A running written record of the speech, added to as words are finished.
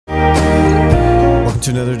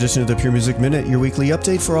welcome to another edition of the Pure Music Minute, your weekly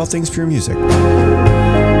update for all things pure music.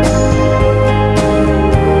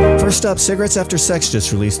 First up, Cigarettes After Sex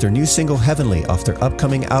just released their new single Heavenly off their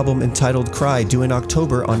upcoming album entitled Cry, due in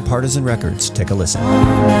October on Partisan Records. Take a listen.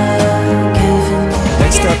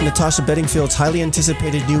 Next up, Natasha Bedingfield's highly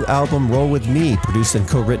anticipated new album Roll With Me, produced and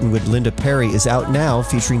co-written with Linda Perry, is out now,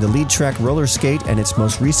 featuring the lead track Roller Skate and its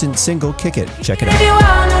most recent single Kick It. Check it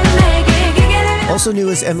out. Also new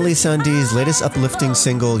is Emeli Sandé's latest uplifting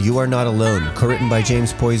single You Are Not Alone, co-written by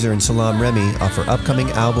Poyser and Salaam Remi, off her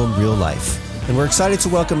upcoming album Real Life. And we're excited to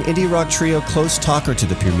welcome indie rock trio Close Talker to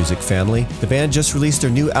the Pure Music family. The band just released their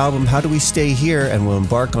new album How Do We Stay Here and will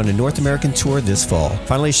embark on a North American tour this fall.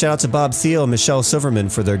 Finally, shout out to Bob Thiel and Michelle Silverman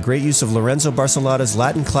for their great use of Lorenzo Barcelata's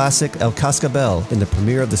Latin classic El Cascabel in the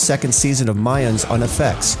premiere of the second season of Mayans on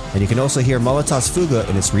FX. And you can also hear Molotov's Fuga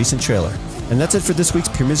in its recent trailer. And that's it for this week's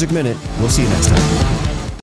Pure Music Minute. We'll see you next time.